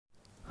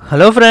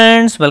Hello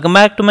friends, welcome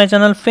back to my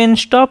channel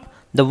FinStop,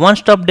 the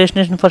one-stop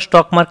destination for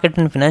stock market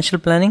and financial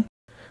planning.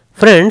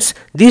 Friends,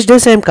 these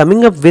days I am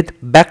coming up with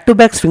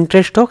back-to-back swing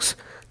trade stocks.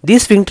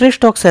 These swing trade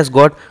stocks has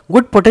got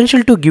good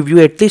potential to give you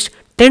at least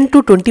 10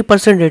 to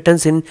 20%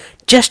 returns in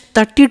just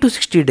 30 to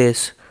 60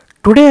 days.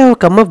 Today I have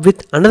come up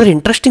with another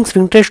interesting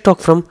swing trade stock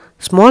from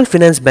small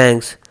finance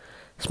banks.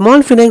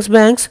 Small finance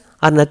banks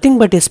are nothing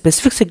but a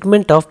specific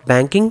segment of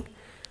banking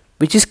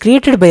which is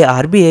created by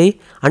RBI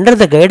under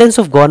the guidance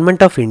of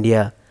Government of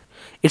India.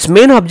 Its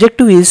main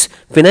objective is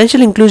financial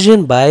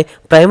inclusion by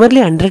primarily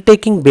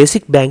undertaking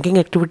basic banking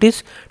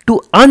activities to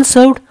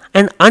unserved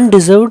and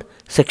undeserved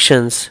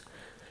sections,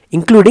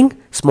 including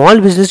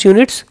small business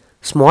units,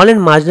 small and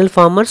marginal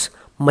farmers,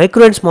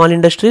 micro and small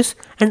industries,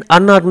 and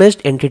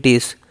unorganized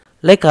entities.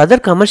 Like other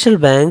commercial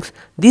banks,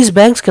 these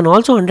banks can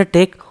also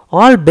undertake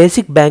all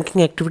basic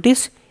banking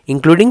activities,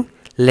 including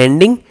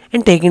lending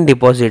and taking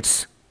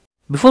deposits.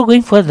 Before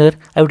going further,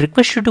 I would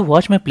request you to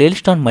watch my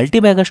playlist on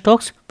multi-bagger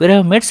stocks where I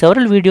have made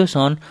several videos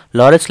on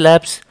Laurus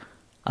Labs,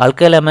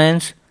 Alkyl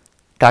Amines,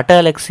 Tata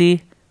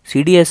Elxsi,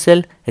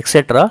 CDSL,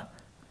 etc.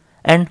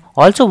 And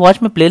also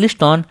watch my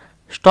playlist on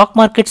stock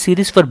market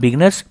series for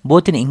beginners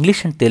both in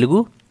English and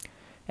Telugu,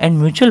 and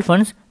mutual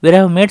funds where I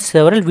have made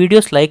several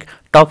videos like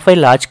top 5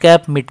 large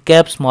cap, mid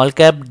cap, small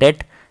cap,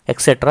 debt,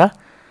 etc.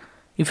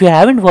 If you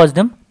haven't watched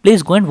them,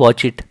 please go and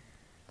watch it.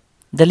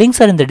 The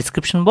links are in the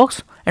description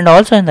box and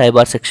also in the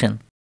I-bar section.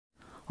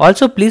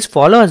 Also, please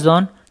follow us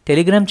on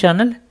Telegram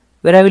channel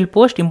where I will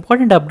post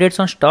important updates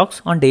on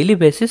stocks on daily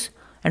basis,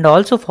 and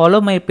also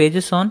follow my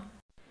pages on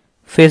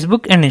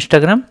Facebook and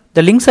Instagram.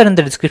 The links are in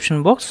the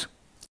description box.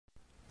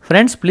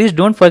 Friends, please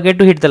don't forget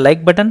to hit the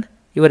like button.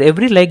 Your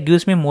every like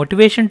gives me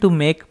motivation to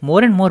make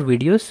more and more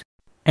videos.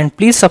 And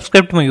please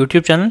subscribe to my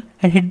YouTube channel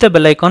and hit the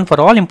bell icon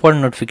for all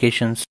important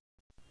notifications.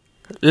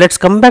 Let's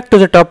come back to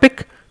the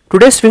topic.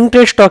 Today's swing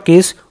trade stock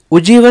is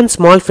Ujjivan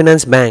Small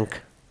Finance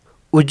Bank.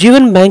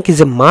 Ujjivan Bank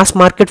is a mass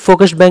market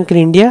focused bank in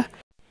India.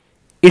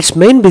 Its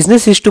main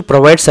business is to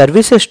provide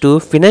services to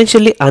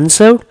financially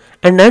unserved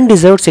and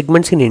undeserved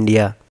segments in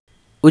India.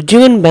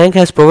 Ujjivan Bank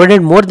has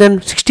provided more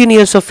than 16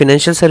 years of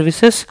financial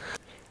services,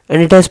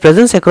 and it has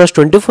presence across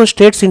 24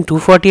 states in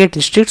 248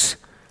 districts,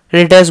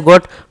 and it has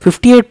got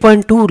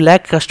 58.2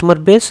 lakh customer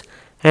base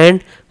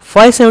and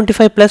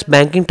 575 plus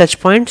banking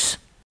touch points,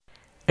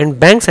 and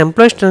bank's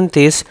employee strength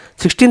is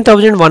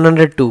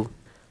 16,102.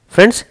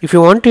 Friends, if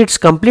you want its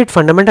complete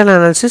fundamental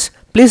analysis,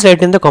 please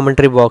write in the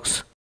commentary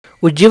box.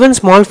 Ujjivan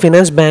Small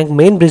Finance Bank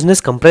main business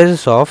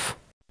comprises of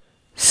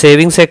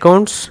savings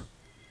accounts,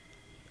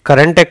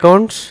 current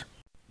accounts,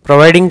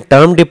 providing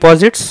term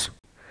deposits,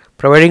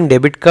 providing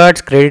debit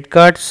cards, credit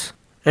cards,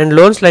 and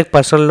loans like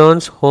personal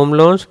loans, home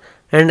loans,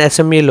 and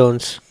SME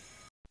loans.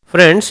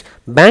 Friends,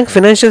 bank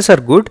financials are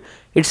good.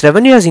 Its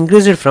revenue has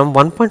increased from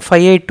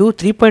 1.58 to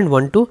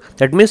 3.12,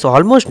 that means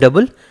almost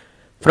double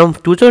from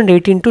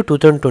 2018 to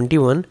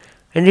 2021,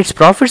 and its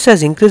profits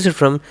has increased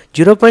from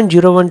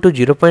 0.01 to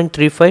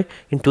 0.35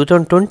 in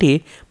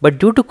 2020, but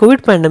due to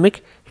COVID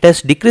pandemic it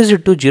has decreased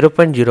to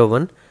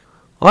 0.01.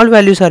 All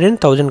values are in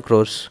 1000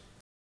 crores.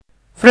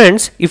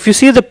 Friends, if you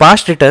see the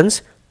past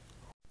returns,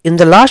 in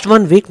the last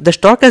 1 week the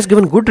stock has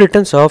given good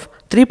returns of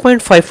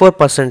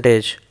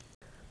 3.54%,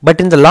 but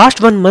in the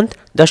last 1 month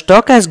the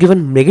stock has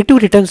given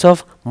negative returns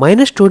of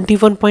minus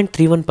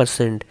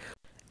 21.31%.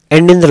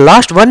 And in the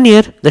last 1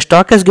 year, the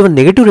stock has given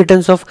negative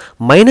returns of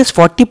minus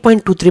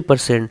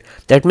 40.23%.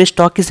 That means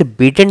stock is a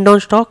beaten down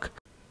stock.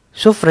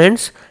 So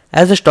friends,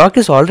 as the stock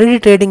is already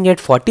trading at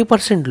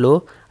 40%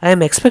 low, I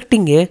am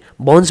expecting a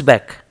bounce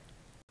back.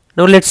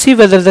 Now let's see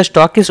whether the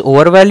stock is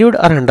overvalued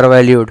or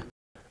undervalued.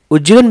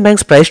 Ujjivan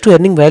Bank's price to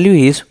earning value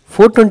is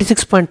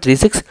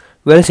 426.36,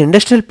 whereas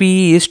industrial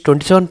PE is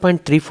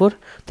 27.34.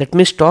 That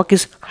means stock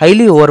is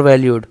highly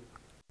overvalued.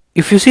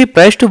 If you see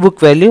price to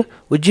book value,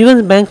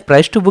 Ujjivan Bank's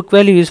price to book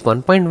value is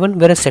 1.1,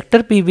 whereas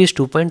sector PB is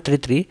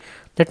 2.33.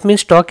 That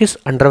means stock is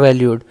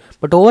undervalued.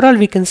 But overall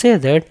we can say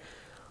that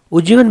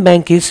Ujjivan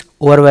Bank is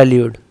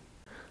overvalued.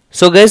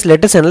 So guys,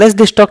 let us analyze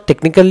this stock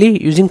technically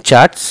using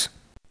charts.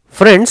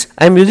 Friends,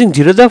 I am using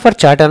Zerodha for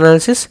chart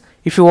analysis.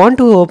 If you want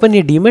to open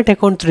a Demat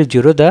account through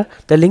Zerodha,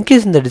 the link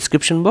is in the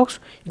description box.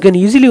 You can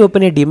easily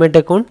open a Demat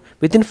account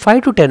within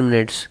 5 to 10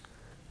 minutes.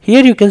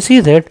 Here you can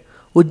see that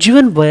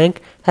Ujjivan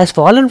Bank has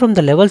fallen from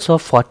the levels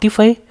of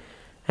 45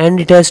 and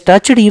it has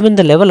touched even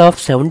the level of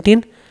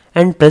 17,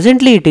 and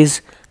presently it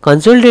is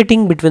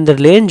consolidating between the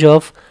range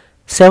of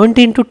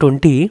 17 to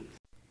 20.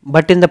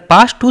 But in the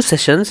past 2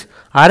 sessions,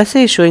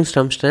 RSI is showing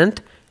some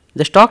strength.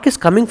 The stock is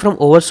coming from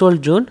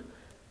oversold zone.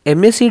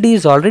 MACD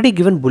is already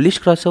given bullish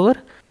crossover.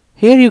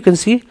 Here you can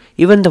see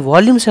even the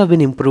volumes have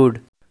been improved.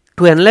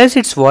 To analyze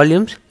its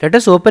volumes, let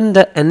us open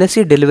the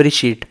NSE delivery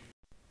sheet.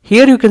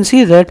 Here you can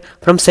see that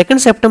from 2nd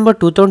September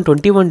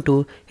 2021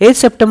 to 8th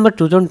September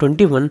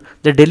 2021,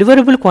 the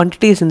deliverable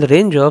quantity is in the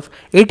range of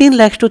 18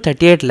 lakhs to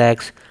 38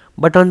 lakhs.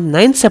 But on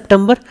 9th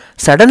September,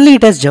 suddenly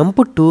it has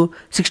jumped to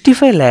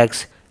 65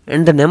 lakhs,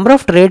 and the number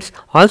of trades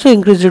also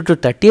increased to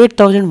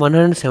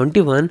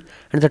 38,171,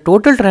 and the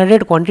total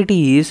traded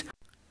quantity is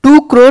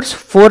 2 crores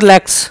 4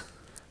 lakhs.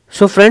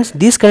 So friends,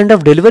 this kind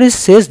of deliveries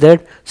says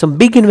that some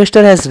big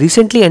investor has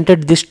recently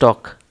entered this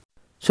stock.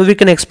 So we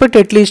can expect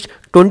at least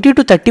 20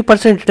 to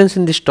 30% returns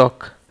in this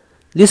stock.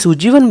 This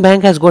Ujjivan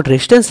Bank has got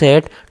resistance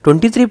at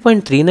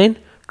 23.39,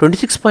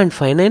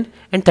 26.59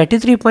 and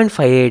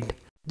 33.58.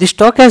 This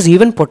stock has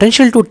even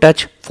potential to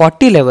touch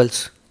 40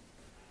 levels.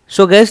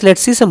 So guys,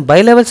 let's see some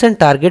buy levels and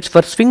targets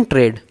for swing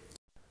trade.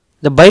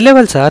 The buy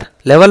levels are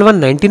level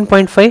 1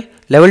 19.5,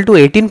 level 2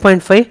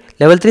 18.5,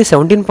 level 3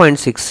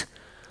 17.6.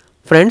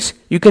 Friends,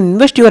 you can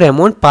invest your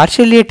amount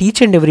partially at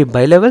each and every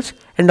buy levels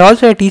and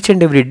also at each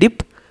and every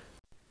dip.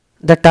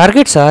 The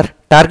targets are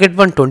target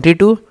 1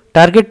 22,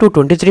 target 2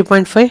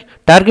 23.5,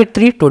 target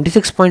 3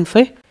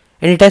 26.5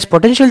 and it has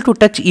potential to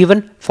touch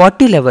even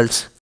 40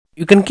 levels.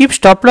 You can keep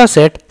stop loss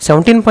at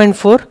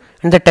 17.4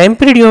 and the time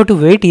period you have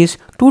to wait is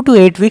 2 to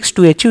 8 weeks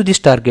to achieve these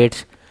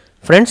targets.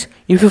 Friends,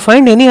 if you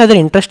find any other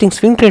interesting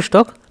swing trade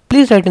stock,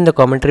 please write in the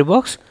commentary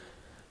box.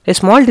 A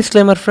small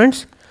disclaimer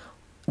friends,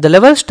 the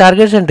levels,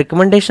 targets and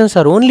recommendations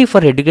are only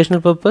for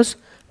educational purpose.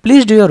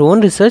 Please do your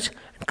own research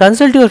and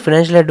consult your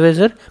financial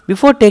advisor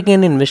before taking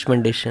an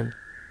investment decision.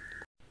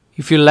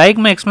 If you like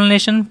my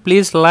explanation,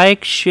 please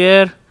like,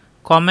 share,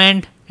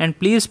 comment and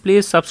please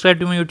subscribe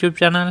to my YouTube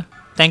channel.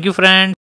 Thank you friends.